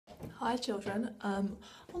Hi children.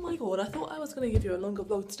 Oh my god, I thought I was going to give you a longer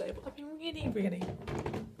vlog today, but I've been really,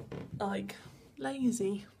 like,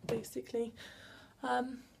 lazy, basically.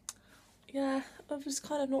 Yeah, I've just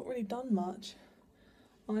kind of not really done much.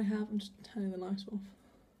 I'm just turning the light off.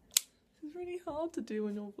 It's really hard to do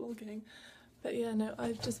when you're vlogging. But yeah, no,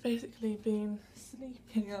 I've just basically been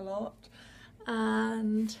sleeping a lot.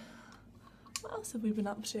 And what else have we been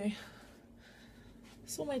up to?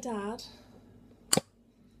 Saw my dad.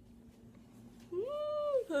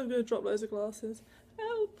 I'm gonna drop loads of glasses.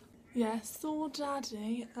 Help! Yeah, saw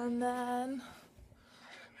Daddy and then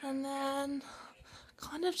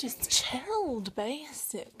kind of just chilled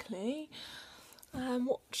basically.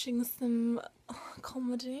 Watching some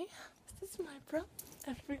comedy. This is my brother,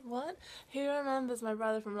 everyone. Who remembers my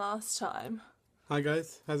brother from last time? Hi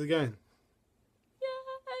guys, how's it going?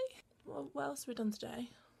 Yay! What else have we done today?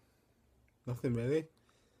 Nothing really.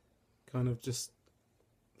 Kind of just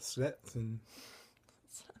slept and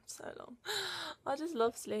So long. I just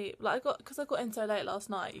love sleep. Like because I got in so late last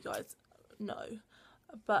night, you guys know.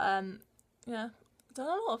 But yeah, done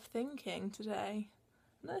a lot of thinking today.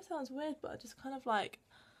 I know it sounds weird, but I just kind of like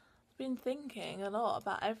been thinking a lot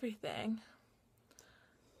about everything.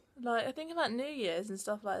 Like I think about New Year's and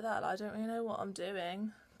stuff like that. Like, I don't really know what I'm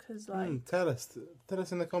doing because like tell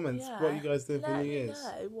us in the comments what you guys did for New Year's.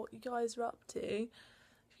 Let me know what you guys are up to.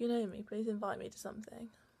 If you know me, please invite me to something.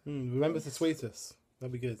 Remember to tweet us.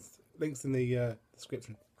 That'd be good. Links in the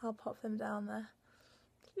description. I'll pop them down there.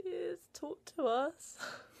 Please talk to us.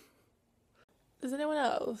 Does anyone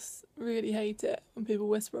else really hate it when people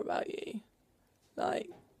whisper about you? Like,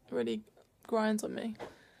 it really grinds on me.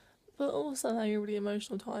 But also having a really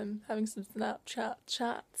emotional time, having some Snapchat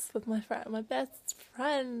chats with my best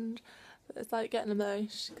friend. It's like getting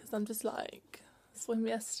emotional because I'm just like, I saw him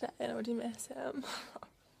yesterday and I already miss him.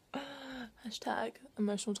 Hashtag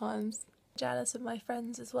emotional times. Jealous of my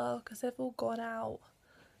friends as well because they've all gone out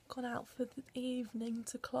for the evening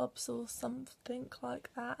to clubs or something like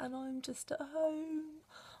that, and I'm just at home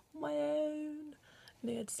on my own. I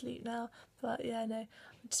need to sleep now, but yeah, no,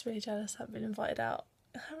 I'm just really jealous I haven't been invited out.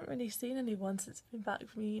 I haven't really seen anyone since I've been back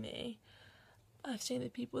from uni. I've seen the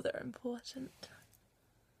people that are important.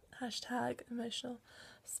 Hashtag emotional.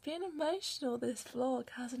 It's been emotional, this vlog,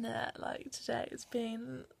 hasn't it? Like today it's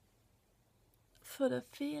been full of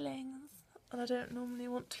feelings, and I don't normally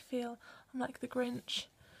want to feel. I'm like the Grinch.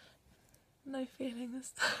 No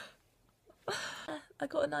feelings. I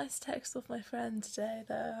got a nice text off my friend today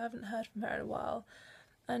though. I haven't heard from her in a while.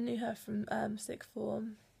 I knew her from sixth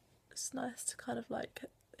form. It's nice to kind of like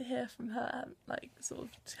hear from her, like sort of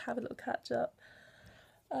have a little catch up.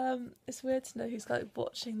 It's weird to know who's like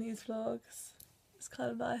watching these vlogs. It's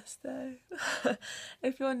kind of nice though.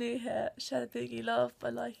 If you're new here, share the biggie love by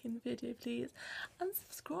liking the video please, and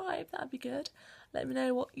subscribe, that'd be good. Let me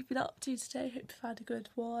know what you've been up to today. Hope you've had a good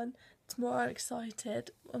one. Tomorrow I'm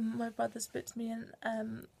excited. My brother's booked me in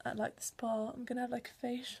at like the spa. I'm gonna have like a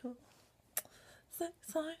facial. So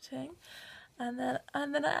exciting. And then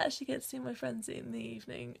I actually get to see my friends in the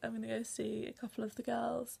evening. I'm gonna go see a couple of the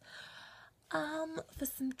girls. For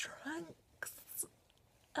some drinks.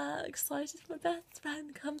 Excited my best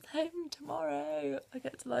friend comes home tomorrow. I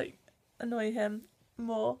get to like annoy him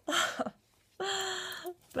more.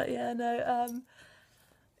 But yeah, no,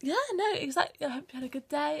 yeah, no, exactly. I hope you had a good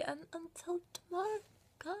day, and until tomorrow,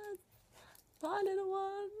 guys. Bye, little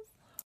one.